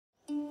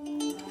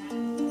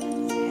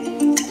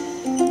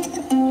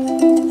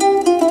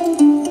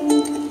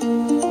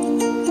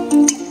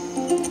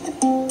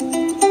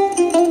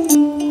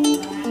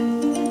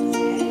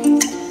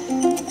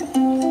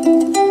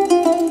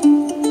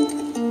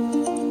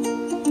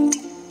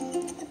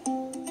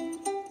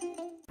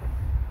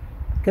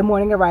Good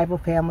morning, Arrival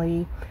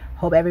family.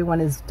 Hope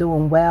everyone is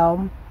doing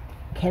well.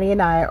 Kenny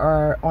and I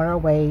are on our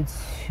way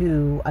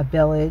to a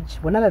village,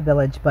 well, not a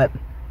village, but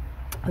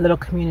a little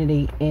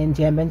community in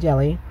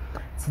Gambia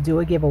to do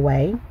a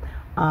giveaway.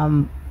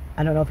 I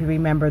don't know if you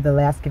remember the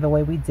last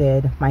giveaway we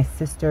did. My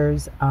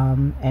sisters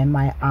and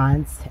my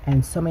aunts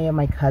and so many of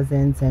my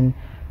cousins and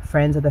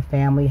friends of the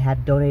family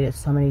had donated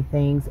so many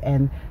things,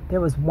 and there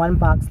was one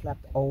box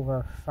left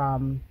over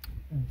from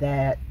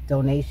that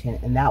donation,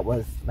 and that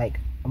was like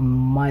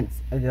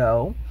months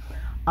ago.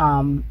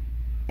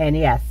 And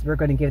yes, we're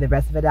going to give the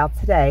rest of it out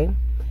today.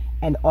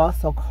 And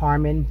also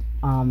Carmen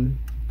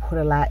put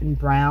a Latin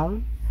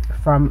Brown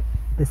from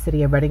the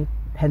city of Reading,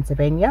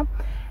 Pennsylvania,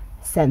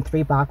 sent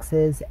 3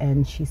 boxes,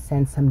 and she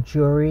sent some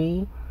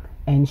jewelry,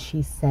 and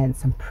she sent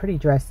some pretty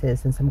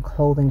dresses and some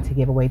clothing to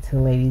give away to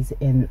the ladies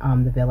in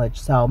the village.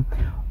 So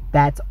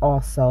that's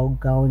also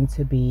going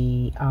to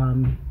be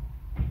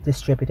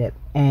distributed,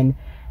 and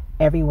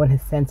everyone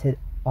has sent it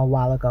a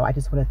while ago. I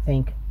just want to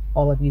thank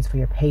all of you for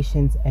your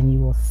patience, and you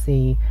will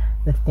see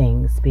the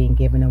things being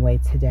given away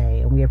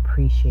today, and we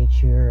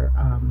appreciate your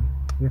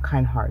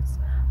kind hearts.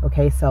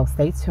 Okay, so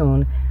stay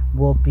tuned.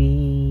 We'll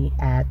be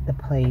at the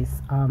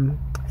place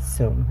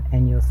soon,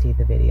 and you'll see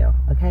the video.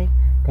 Okay,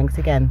 thanks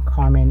again,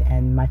 Carmen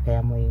and my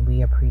family.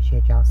 We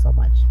appreciate y'all so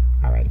much.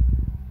 All right,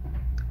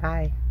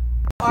 bye.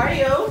 How are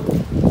you?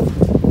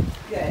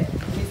 Good.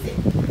 Let me see.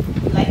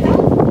 You like that?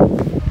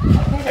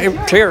 Okay,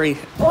 hey, Terry.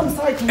 Oh, I'm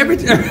sorry.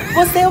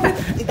 Well, stay over.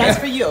 That's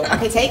for you.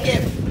 Okay, take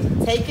it.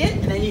 Take it,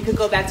 and then you can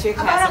go back to your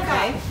class,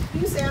 okay?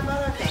 You say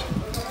Abaraka.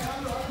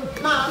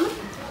 Mom.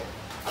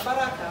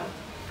 Abaraka.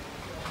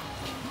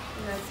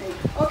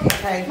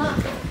 Okay.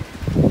 Mom.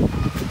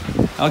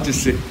 I'll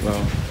just sit.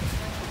 Well,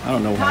 I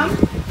don't know how.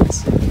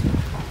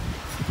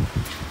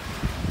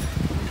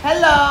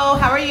 Hello,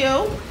 how are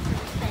you?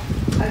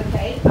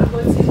 Okay, I'm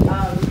going to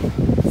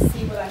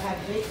see what I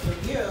have big for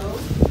you,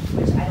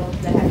 which I don't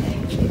think I have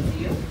anything big for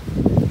you.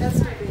 That's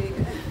not big.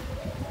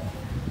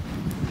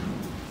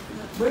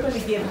 We're going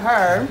to give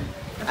her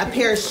a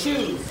pair of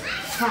shoes.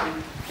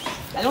 Come.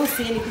 I don't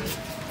see anything.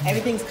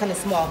 Everything's kind of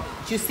small.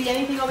 Do you see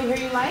anything over here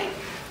you like?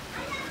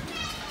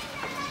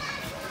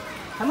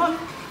 Come on.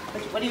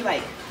 What do you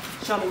like?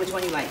 Show me which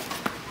one you like.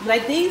 You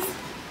like these?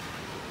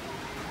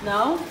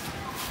 No?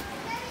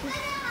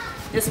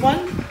 This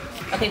one?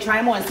 Okay, try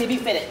them on. See if you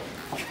fit it.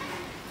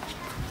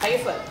 Try your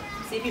foot.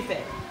 See if you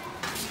fit.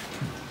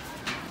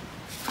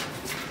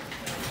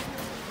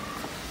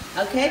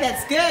 Okay,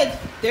 that's good.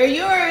 They're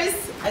yours.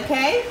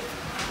 Okay?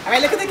 All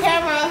right, look at the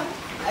camera.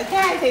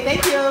 Okay, say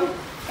thank you.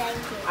 Thank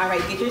you. All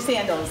right, get your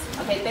sandals.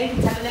 Okay, thank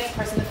you. Tell the next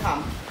person to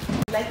come.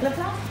 You like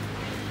flip-flops?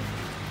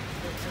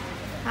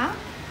 Huh?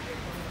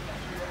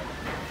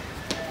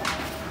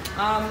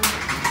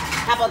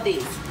 How about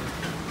these?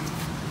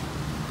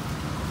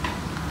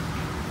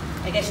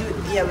 I guess you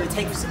would be able to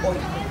take some oil.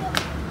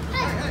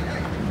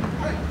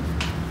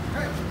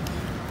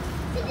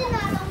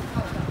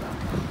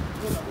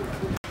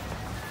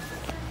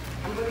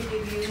 I'm going to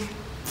give you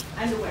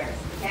underwear,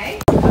 okay?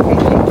 Okay,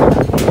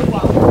 you're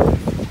welcome.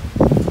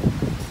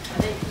 And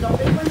then, no,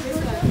 this one, this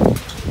one.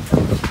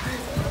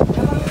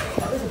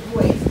 That was a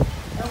boy's.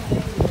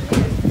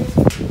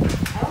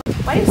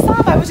 Why you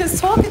stop? I was just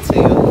talking to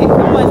you. Okay,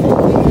 come on.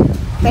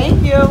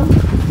 Thank you.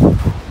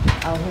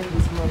 Oh, here's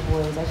these more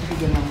boys. I should be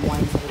giving them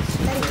one.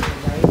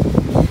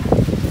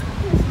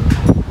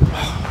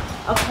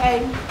 Okay.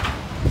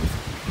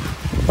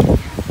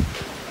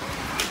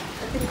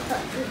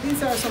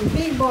 These are some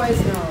big boys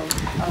now.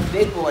 Oh,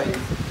 big boys.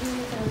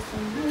 These are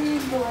some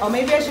big boys. Oh,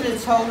 maybe I should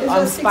have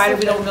told Spider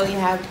we don't really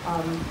have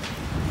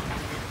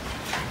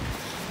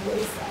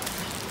waist size.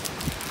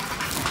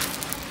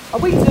 Oh,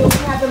 we do. We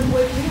have them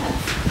boy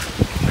pants.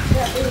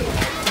 Yeah, big.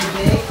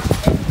 Big.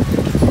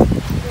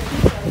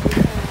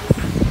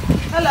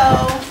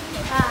 Hello.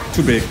 Hi.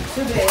 Too big.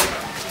 Too big.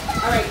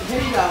 All right,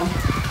 here you go.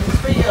 It's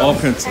for you. All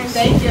pencils.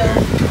 Thank you.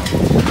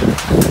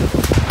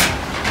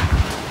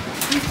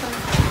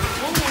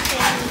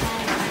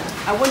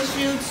 I want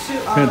you to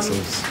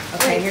Pencils.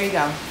 Okay, here you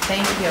go.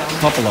 Thank you.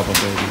 Couple of them,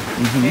 baby.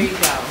 Here you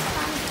go.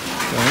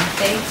 Okay.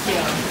 Thank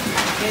you.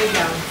 Here you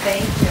go.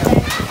 Thank you.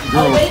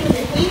 Girl. Oh, wait a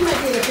minute. We might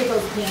be able to pick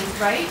those pants,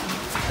 right?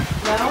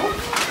 No?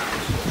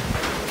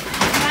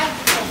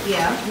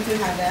 Yeah, you can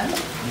have them.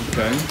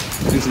 Okay.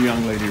 There's a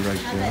young lady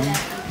right there.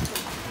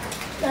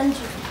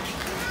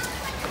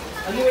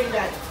 Oh, you already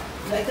got.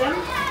 You like them?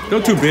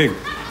 They're too big.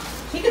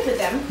 She can fit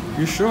them.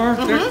 You sure?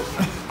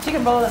 She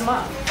can roll them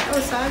up. Oh,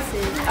 saucy.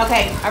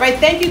 Okay. All right.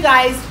 Thank you,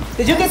 guys.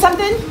 Did you get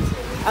something?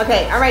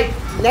 Okay. All right.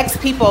 Next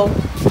people.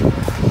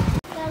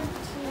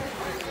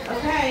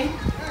 Okay.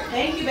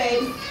 Thank you,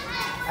 babe.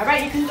 All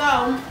right. You can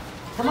go.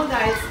 Come on,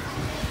 guys.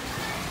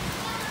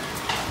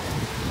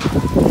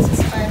 This is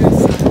Spider's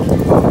son.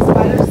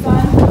 Spider's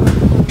son.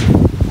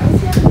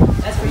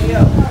 That's for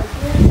you.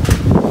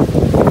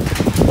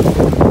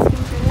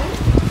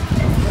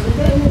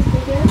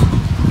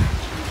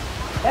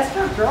 That's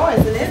for a girl,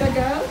 isn't it? Is that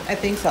girl? I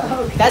think so.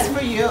 Okay. That's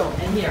for you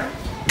in here.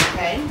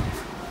 Okay.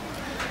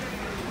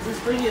 This is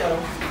for you.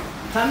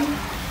 Come.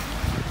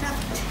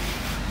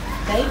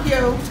 Thank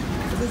you.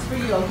 This is for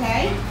you,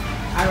 okay?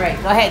 All right,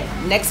 go ahead.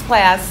 Next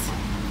class.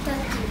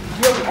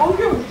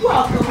 You're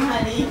welcome,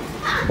 honey.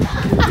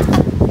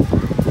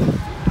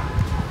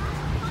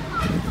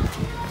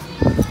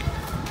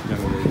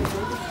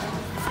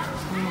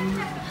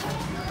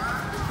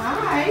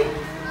 Hi.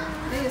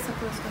 They are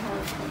supposed to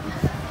hold.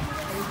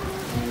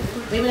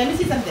 Wait, let me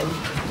see something.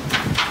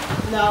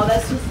 No,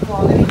 that's too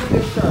small. Let me do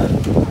your shirt.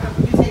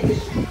 You take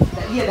this.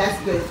 Yeah, that's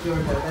good,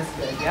 Georgia. That's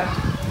good. Yep.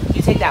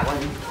 You take that one.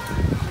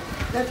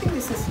 I think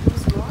this is too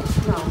small.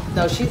 No.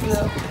 No, she's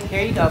little.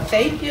 Here you go.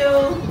 Thank you.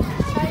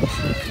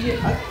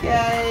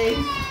 Okay.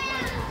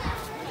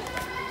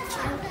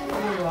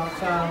 You're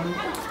welcome.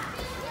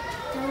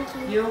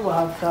 You're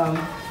welcome.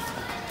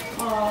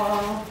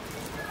 Oh.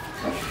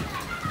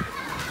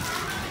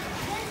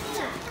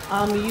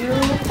 You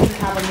can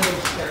have a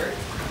little shirt.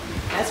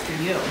 That's for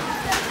you.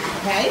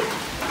 Okay?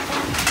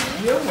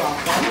 You're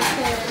welcome.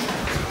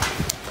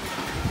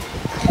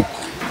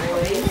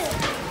 Boys.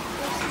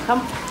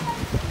 Come.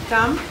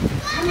 Come.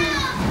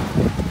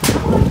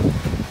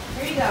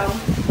 Here you go.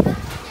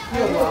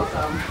 You're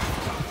welcome.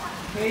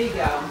 Here you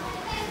go.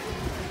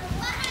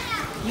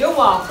 You're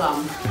welcome.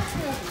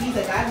 He's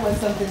like, I want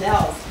something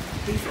else.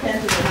 These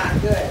pencils are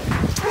not good.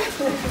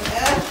 Perfect.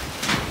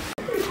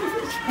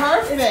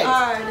 It's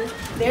hard.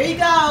 There you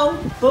go.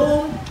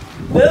 Boom.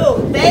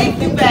 Boom. Thank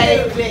you,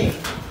 baby.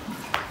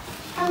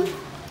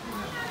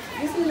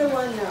 This is the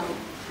one now.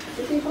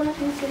 You think one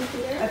can sit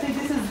here? I think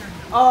this is,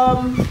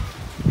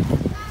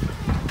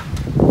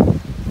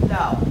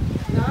 no.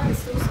 No,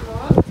 it's too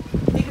small.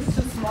 I think it's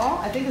too small.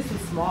 I think it's too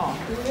small.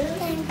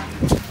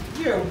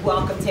 You're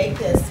welcome. Take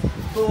this.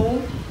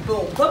 Boom.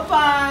 Boom.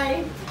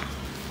 Bye-bye.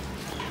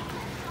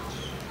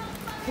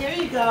 Here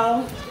you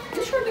go.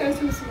 You sure they're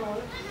too small?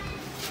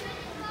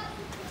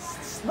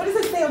 What does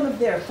it say on the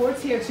there?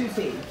 4T or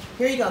 2T?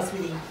 Here you go,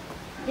 sweetie.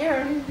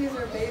 Here. These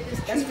are babies.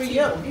 That's for 3T.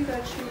 you. These are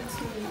 3T.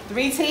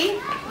 3T?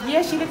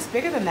 Yeah, she looks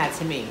bigger than that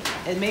to me.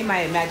 It made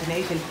my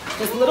imagination.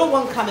 This little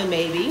one coming,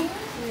 maybe.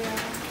 Yeah.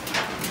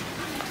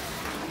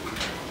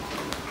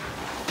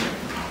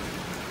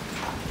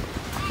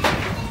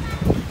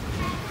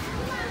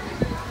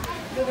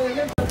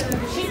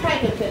 She probably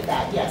could fit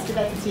that. Yes, because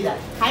I can see that.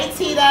 Hi,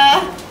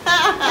 Tita.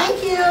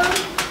 Thank you.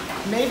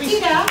 Maybe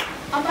Tita,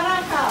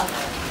 Amaraka.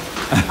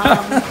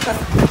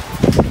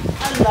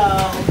 Hello.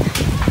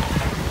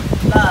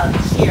 Love.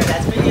 Cheer.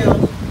 That's for you.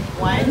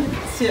 1,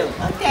 2.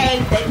 Okay.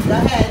 Go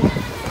ahead.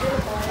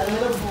 A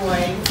little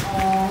boy.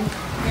 Oh,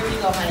 here we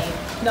go, honey.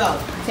 No,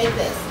 take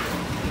this.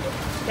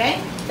 Okay.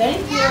 Thank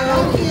you.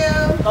 Thank you.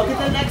 Go get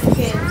the next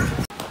kid.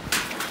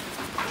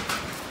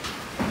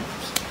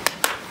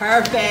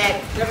 Perfect.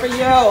 Good for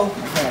you.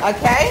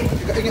 Okay.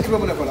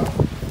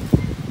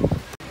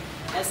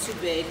 That's too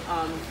big.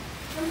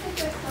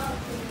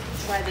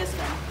 Try this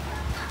one.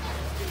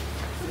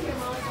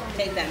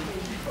 Take them.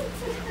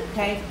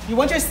 Okay. You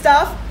want your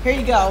stuff? Here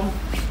you go.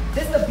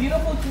 This is a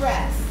beautiful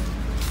dress.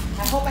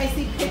 I hope I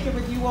see a picture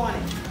with you on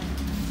it.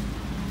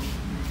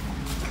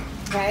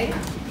 Okay.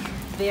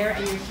 There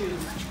and your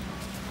shoes.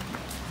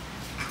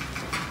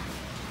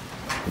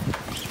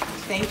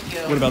 Thank you.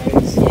 What about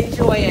these?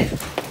 Enjoy it.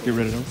 Get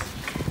rid of those?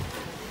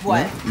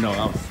 What? No,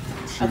 I'll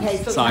Okay,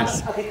 so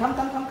size. okay, come.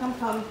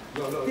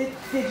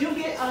 Did you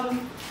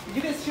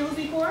get shoes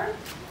before?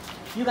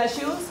 You got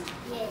shoes?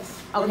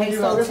 Yes. Okay,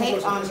 so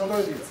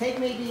take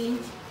maybe.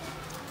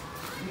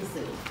 Let me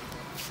see.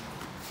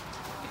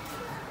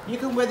 You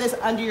can wear this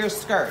under your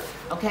skirt,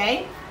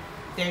 okay?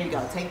 There you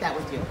go. Take that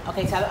with you.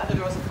 Okay, tell the other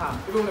girls to come.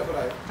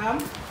 Come.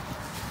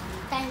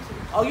 Thank you.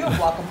 Oh, you're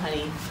welcome,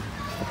 honey.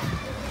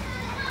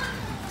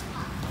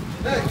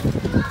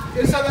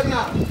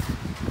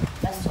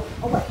 That's so.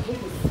 Oh wait,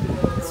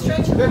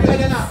 Stretch.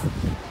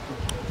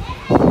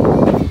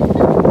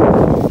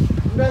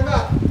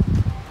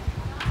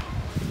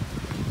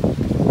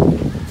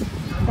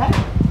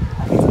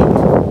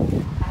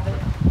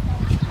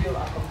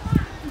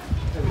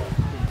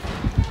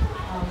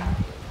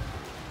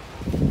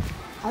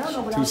 I don't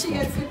know what Too else. She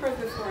small. gets zippers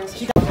before.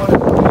 She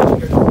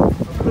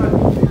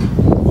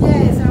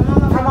Yes, her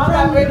mama. Her mom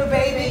got rid of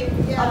baby.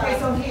 Yeah. Okay,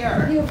 so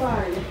here.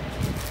 Newborn.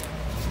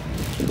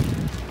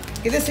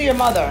 Give this to your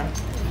mother.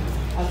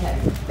 Okay,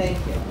 thank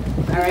you.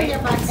 All right. Your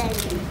bag. Thank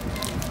you.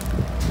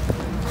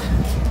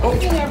 Put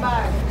it in your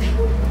bag.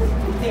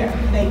 Here,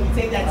 thank you.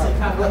 Take that to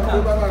come.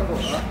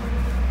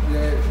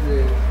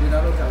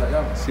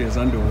 She has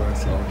underwear,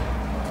 so.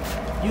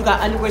 You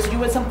got underwear. So you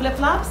want some flip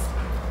flops?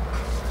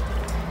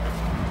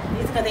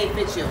 These because they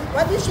fit you.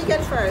 What did she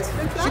get first?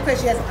 Flip-flop?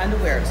 She has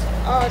underwear.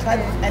 Oh, So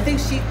I think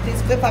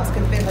these flip flops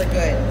can fit her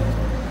good.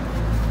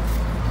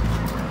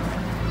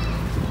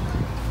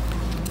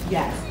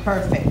 Yes,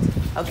 perfect.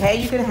 Okay,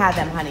 you can have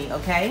them, honey.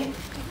 Okay.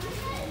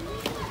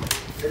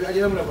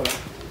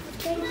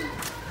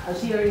 Oh,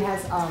 she already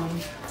has.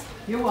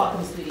 You're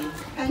welcome, sweetie.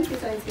 Thank you,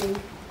 thank you.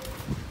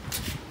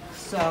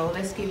 So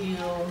let's give you.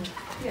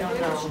 Yeah, don't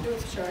maybe know. we should do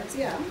it shorts,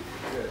 yeah.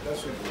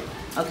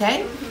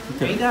 Okay.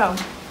 There you go.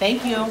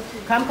 Thank you.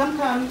 Come.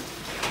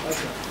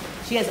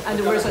 She has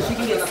underwear so she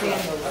can get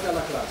sandals.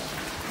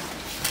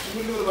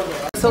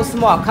 So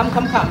small. Come.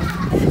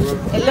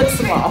 It looks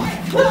small.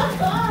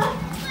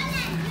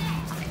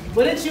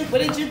 What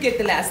did you get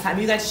the last time?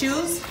 You got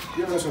shoes?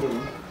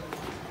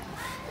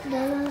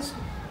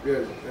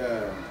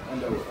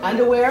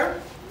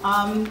 Underwear.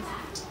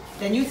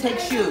 Then you take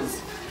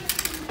shoes.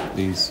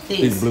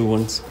 These blue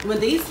ones. You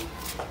want these?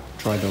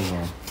 Try those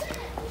on.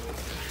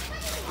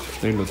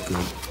 They look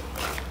good.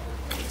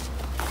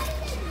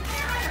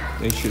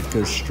 They should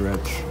just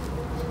stretch.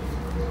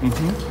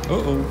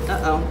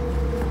 Uh-oh.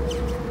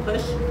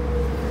 Push.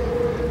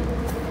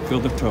 Feel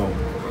the toe.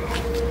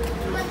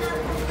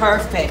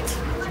 Perfect.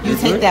 You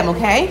take them,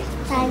 okay?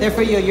 They're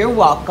for you. You're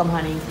welcome,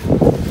 honey.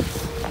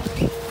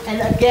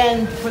 And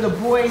again, for the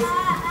boys,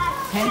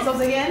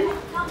 pencils again?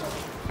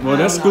 Well,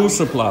 that's school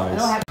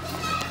supplies.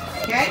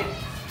 Okay?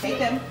 Take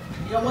them.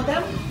 You don't want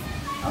them?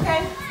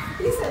 Okay.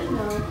 He said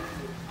no.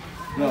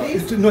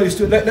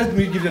 Let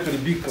me give that to the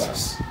big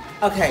class.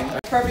 Okay.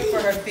 Perfect for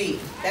her feet.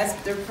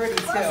 They're pretty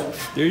too.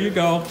 There you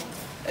go.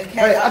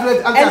 Okay. And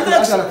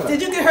look,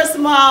 did you get her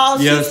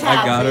smile? Yes, She's I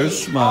happy. got her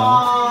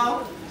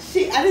smile.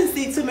 I didn't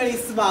see too many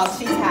smiles.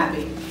 She's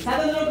happy. Tell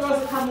the little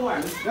girls to come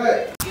warm.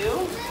 Right.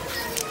 You?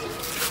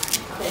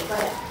 Okay, go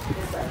ahead.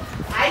 This way.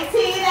 I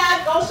see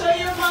that. Go show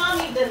your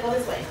mommy. Then go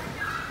this way.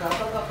 Go.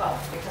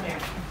 Okay, come here.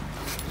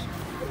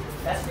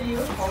 That's for you.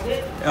 Hold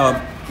it.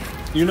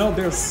 You know,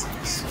 there's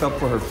stuff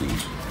for her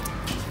feet.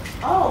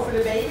 Oh, for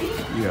the baby?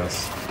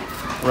 Yes.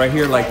 Right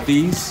here, like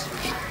these.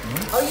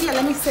 Oh, yeah,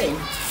 let me see.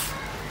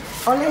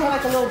 Oh, they have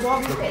like a little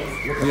doggy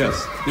face.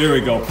 Yes. There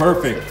we go.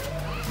 Perfect.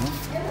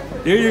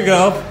 There you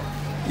go.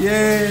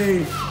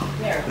 Yay.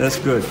 There. That's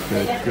good.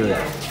 Good.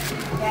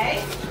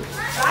 Okay?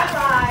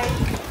 Bye-bye.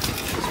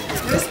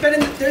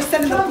 They're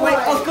sending the boy.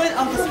 Oh, good,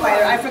 Uncle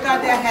Spider. I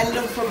forgot that I had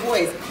little for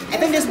boys. I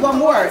think there's one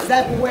more. Is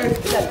that where?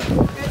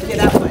 Okay,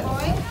 that one.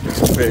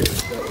 Okay.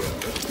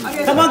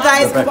 Come on,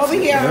 guys. Come over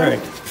here. All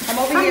right. Come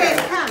over here.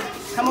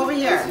 Come over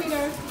here.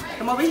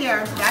 Come over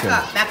here.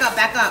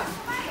 Back up.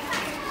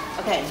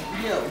 Okay,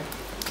 you.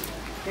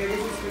 Here, this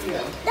is for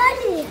you.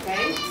 Daddy.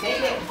 Okay,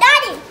 take it.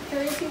 Daddy.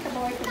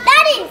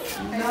 Daddy.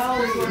 No,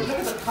 look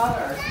at the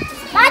color.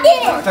 Daddy.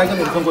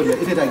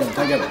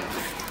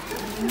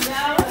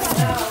 No.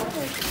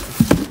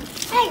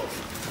 Hey.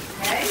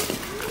 Okay.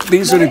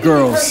 These are the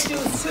girls. Her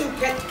shoes too.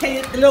 Can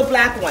you, the little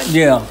black one.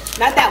 Yeah.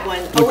 Not that one.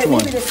 Which Oh, wait, one?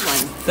 maybe this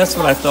one. That's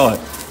what I thought.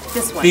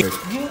 This one. The-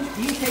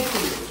 You take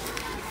these.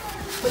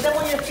 Put them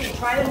on your feet.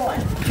 Try them on.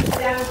 Sit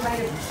down and try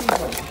to see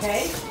one,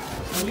 okay?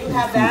 When you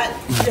have that,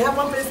 you have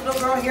one for this little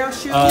girl here,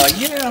 shoes?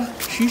 Yeah.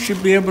 She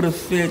should be able to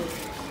fit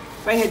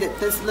Right here,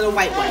 this little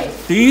white one.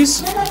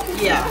 these.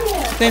 Yeah.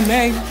 They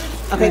may.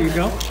 Okay. There you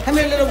go. Come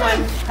here, little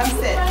one. Come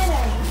sit.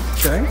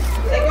 Okay.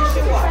 Take your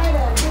shoe off.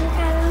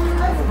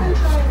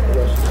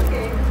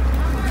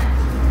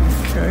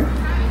 Okay.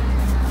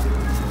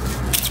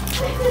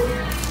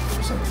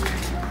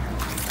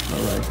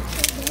 All right.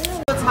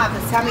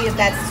 Tell me if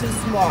that's too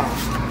small.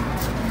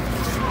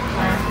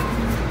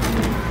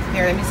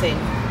 Here, let me see.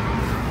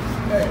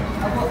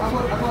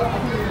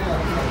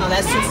 No,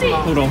 that's too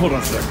small. Hold on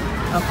a second.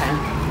 Okay.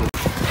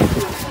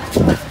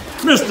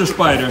 Mr.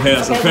 Spider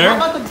has a How pair.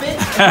 about the big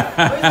one?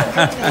 Where's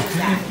the big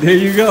thing? There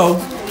you go.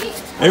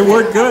 They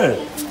work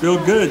good. Feel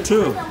good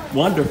too.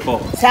 Wonderful.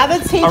 Tell the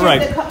teachers All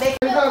right. to come.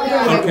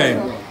 Okay.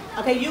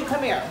 Okay, you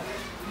come here.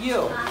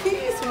 You.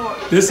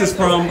 This is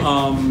from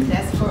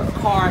That's for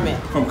Carmen.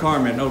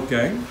 Carmen.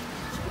 Okay.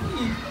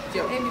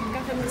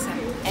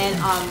 And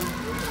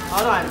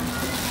hold on.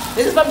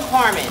 This is from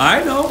Carmen.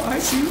 I know. I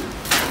see.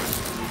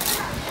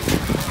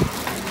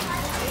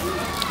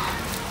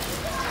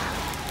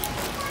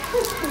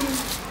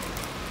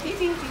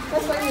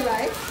 That's what you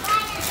like?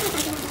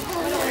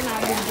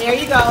 There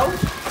you go.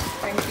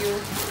 Thank you.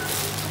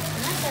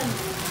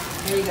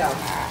 There you go.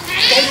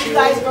 Thank you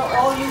guys for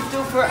all you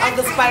do for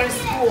Uncle Spider's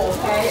school.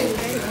 Okay.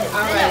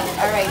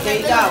 All right. There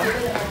you go.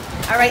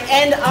 All right.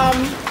 And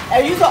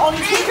are you the only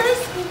teachers?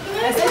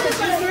 That's it. That's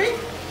you three.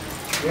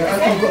 Yeah,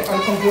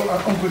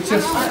 Uncle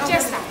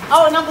Chester.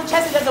 Oh, and Uncle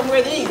Chester doesn't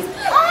wear these.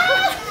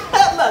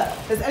 Look,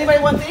 does anybody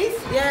want these?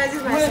 Yeah, this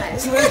is my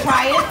size. You want to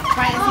try it?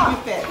 Try it and see if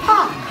you fit.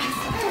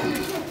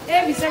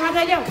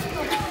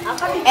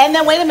 And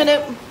then wait a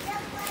minute.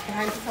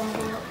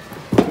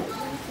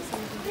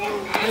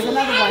 There's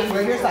another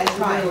one. Your size.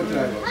 Try it.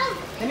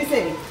 Let me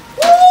see.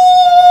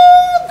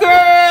 Woo,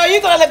 girl,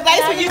 you're gonna look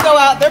nice when you go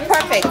out. They're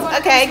perfect.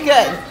 Okay,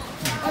 good.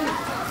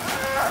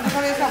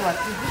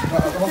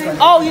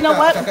 Oh, you know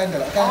what? Take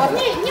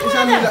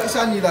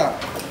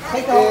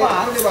the whole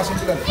box.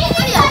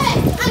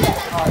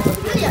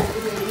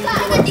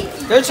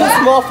 They're too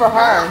small for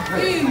her.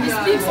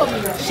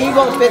 She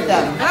won't fit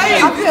them.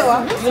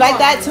 You like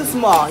that? Too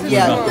small.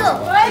 Yeah. Too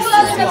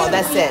small.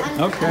 That's it.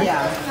 Okay.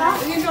 Yeah.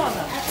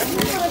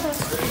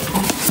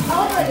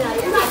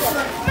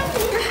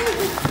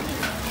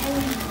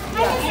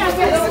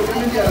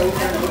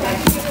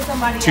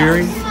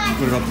 Cherry.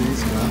 Put it up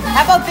these.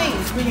 How about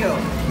these for you?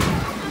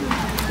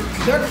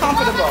 They're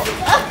comfortable.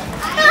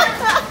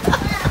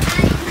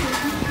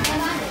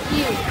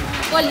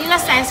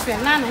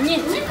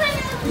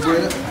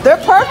 They're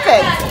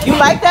perfect. You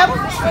like them?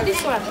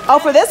 This one. Oh,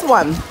 for this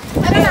one.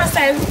 I don't know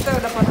size.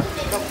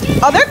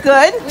 Oh, they're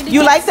good.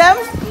 You like them?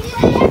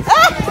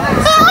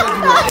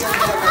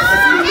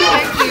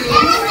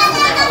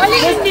 Only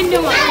in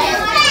the one.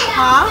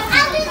 Huh?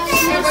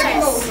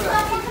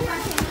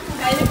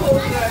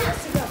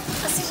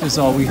 This is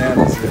all we have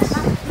is this. Is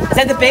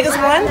that the biggest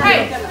one?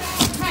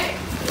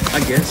 I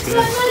guess,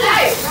 yeah.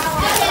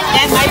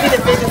 That might be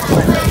the biggest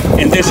one.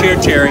 And this here,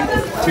 cherry.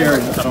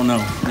 Cherry, I don't know.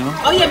 No?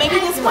 Oh yeah, maybe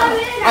this one.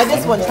 Or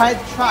this one. Try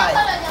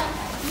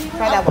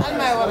that one.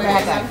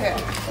 Have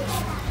that.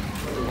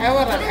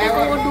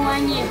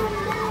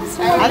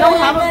 I don't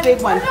have a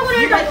big one.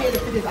 You might be able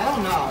to fit this. I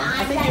don't know.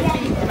 I think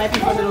it might be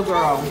for a little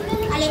girl.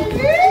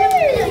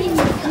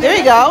 There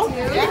you go.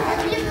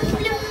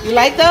 You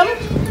like them?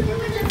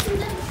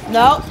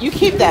 No? You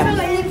keep them.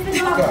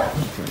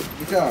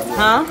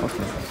 Huh?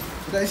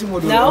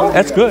 No?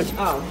 That's good.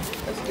 Oh.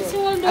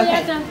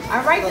 Okay.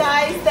 All right,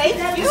 guys. Thank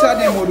you.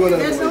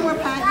 There's no more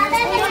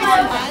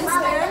pants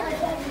there.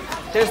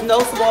 There's no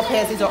small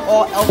pants. These are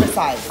all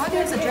oversized. Oh,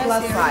 there's a dress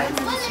Plus here. size.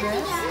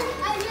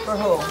 For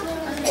who?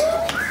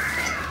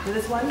 For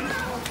this one? I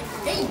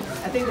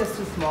think that's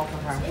too small for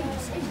her.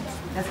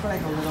 That's for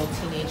like a little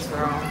teenage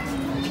girl.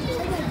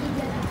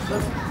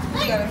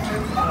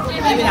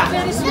 Maybe not.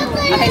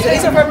 Okay, so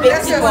these are for big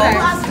people.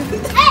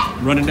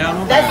 Running down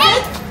on That's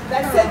it.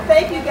 That's it.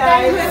 Thank you,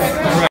 guys. All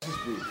right.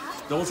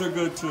 Those are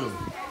good too.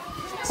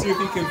 See if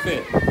he can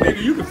fit. Maybe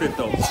you can fit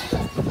those.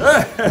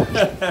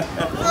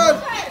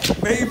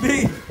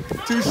 Maybe.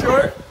 Too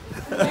short?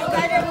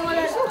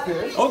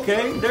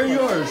 Okay, they're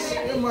yours.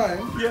 They're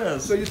mine.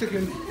 Yes. So you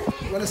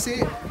want to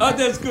see it? Oh,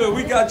 that's good.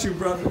 We got you,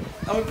 brother.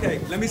 Okay,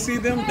 let me see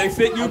them. They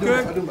fit you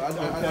good?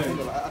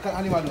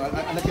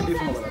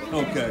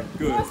 Okay,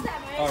 good.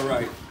 All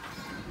right.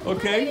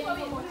 Okay. All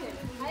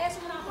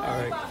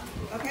right.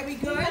 Okay, we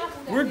good?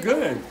 We're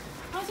good.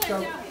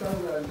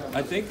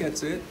 I think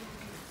that's it.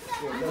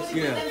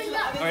 Yeah.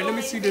 All right, let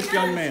me see this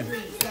young man.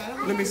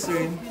 Let me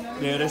see.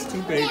 Yeah, that's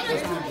too big.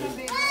 Let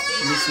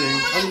me see.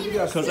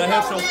 Because I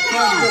have some But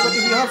funny.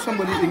 if you have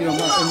somebody in your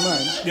mind,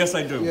 Yes,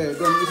 I do. yeah,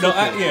 then it's No,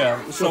 okay.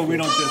 so we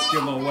don't just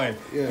give them away.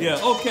 Yeah.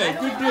 Okay,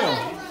 good deal.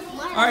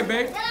 All right,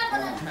 babe.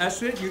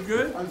 That's it. You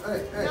good?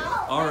 Hey.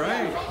 All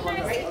right.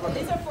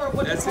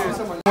 That's it.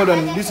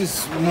 This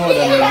is more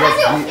than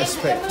what we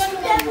expect.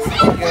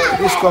 Okay,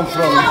 this comes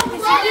from.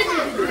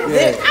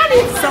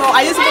 So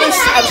I just want to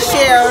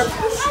share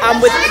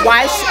with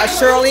why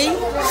Shirley,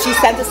 she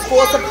sent the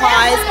school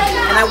supplies,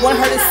 and I want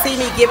her to see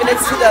me giving it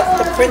to the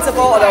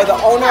principal or the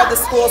owner of the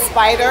school,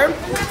 Spider,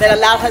 that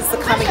allowed us to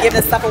come and give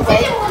this stuff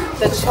away.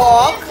 The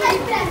chalk,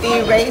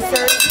 the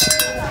erasers,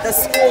 the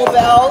school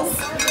bells,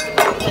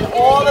 and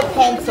all the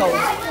pencils,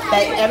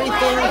 that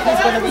everything he's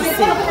going to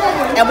receive.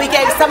 And we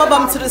gave some of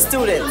them to the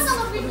students,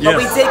 but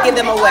we did give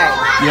them away.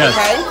 Yes.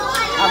 Okay?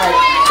 All right.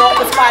 So,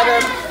 the Spider,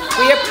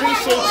 we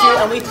appreciate you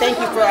and we thank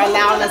you for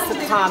allowing us to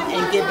come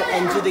and give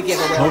and do the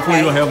giveaway. Hopefully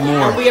okay? you'll have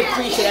more. And we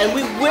appreciate it. And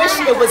we wish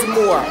it was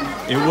more.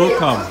 It will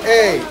come.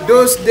 Hey,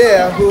 those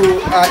there who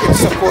are in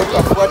support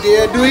of what they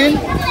are doing,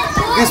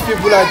 these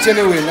people are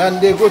genuine and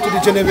they go to the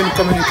genuine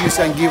communities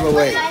and give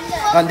away.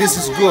 And this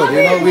is good,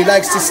 you know. We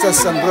like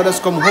sisters and brothers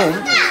come home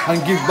and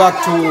give back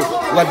to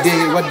what they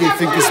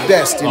think is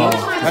best, you know.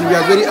 And we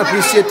are very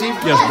appreciative.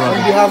 Yes, brother.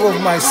 On behalf of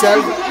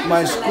myself,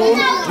 my school,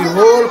 the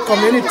whole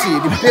community,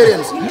 the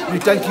parents, we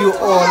thank you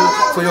all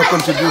for your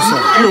contribution.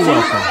 You're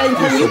welcome. And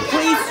can you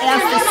please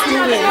ask the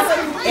students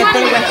if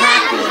they were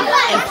happy,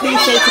 and please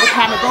say to the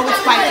camera, go with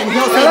Spike, and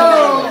he'll say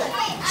Hello.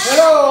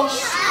 Hello.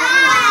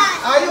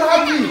 Are you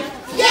happy?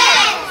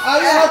 Yes!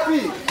 Are you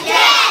happy?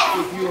 Yes!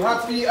 If you're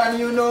happy and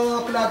you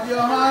know, clap your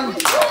hands.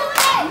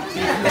 If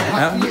you're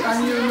happy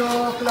and you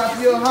know,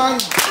 clap your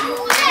hands.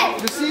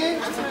 You see?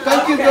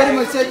 Thank you very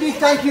much. A big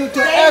thank you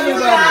to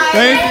everybody.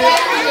 Thank you.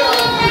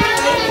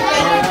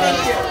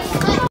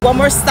 one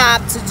more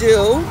stop to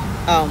do.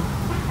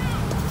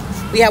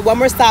 We have one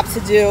more stop to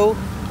do.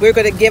 We're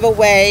going to give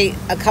away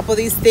a couple of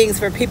these things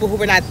for people who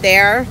were not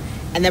there,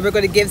 and then we're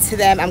going to give to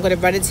them. I'm going to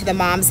run it to the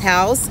mom's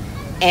house,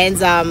 and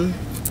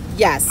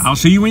yes. I'll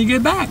see you when you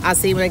get back. I'll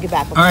see you when I get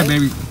back. Okay? All right,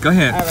 baby. Go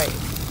ahead. All right.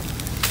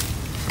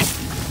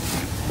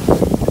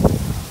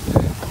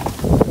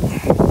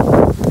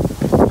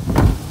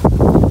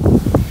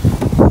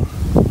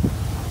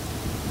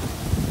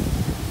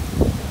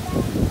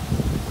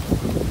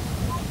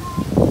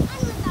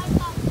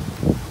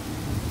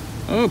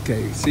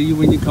 Okay, see you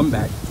when you come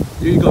back.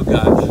 Here you go,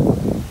 guys.